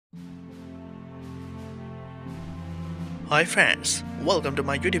Hi friends, welcome to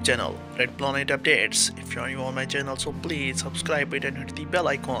my YouTube channel, Red Planet Updates. If you are new on my channel, so please subscribe it and hit the bell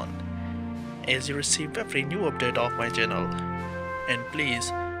icon as you receive every new update of my channel. And please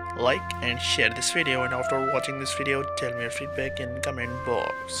like and share this video, and after watching this video, tell me your feedback in comment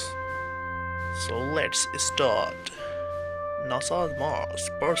box. So let's start. NASA's Mars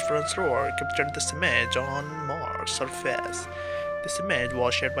Perseverance Rover captured this image on Mars surface. This image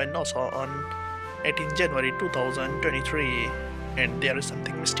was shared by NASA on 18 January 2023, and there is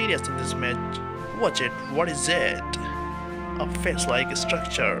something mysterious in this image. Watch it. What is it? A face-like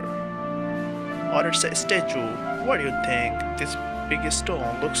structure, or it's a statue? What do you think? This big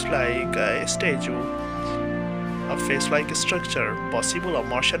stone looks like a statue, a face-like structure, possible a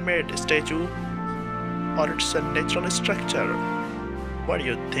Martian-made statue, or it's a natural structure. What do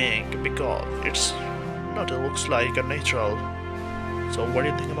you think? Because it's not, it looks like a natural. So what do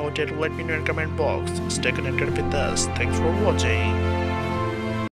you think about it? Let me know in the comment box. Stay connected with us. Thanks for watching.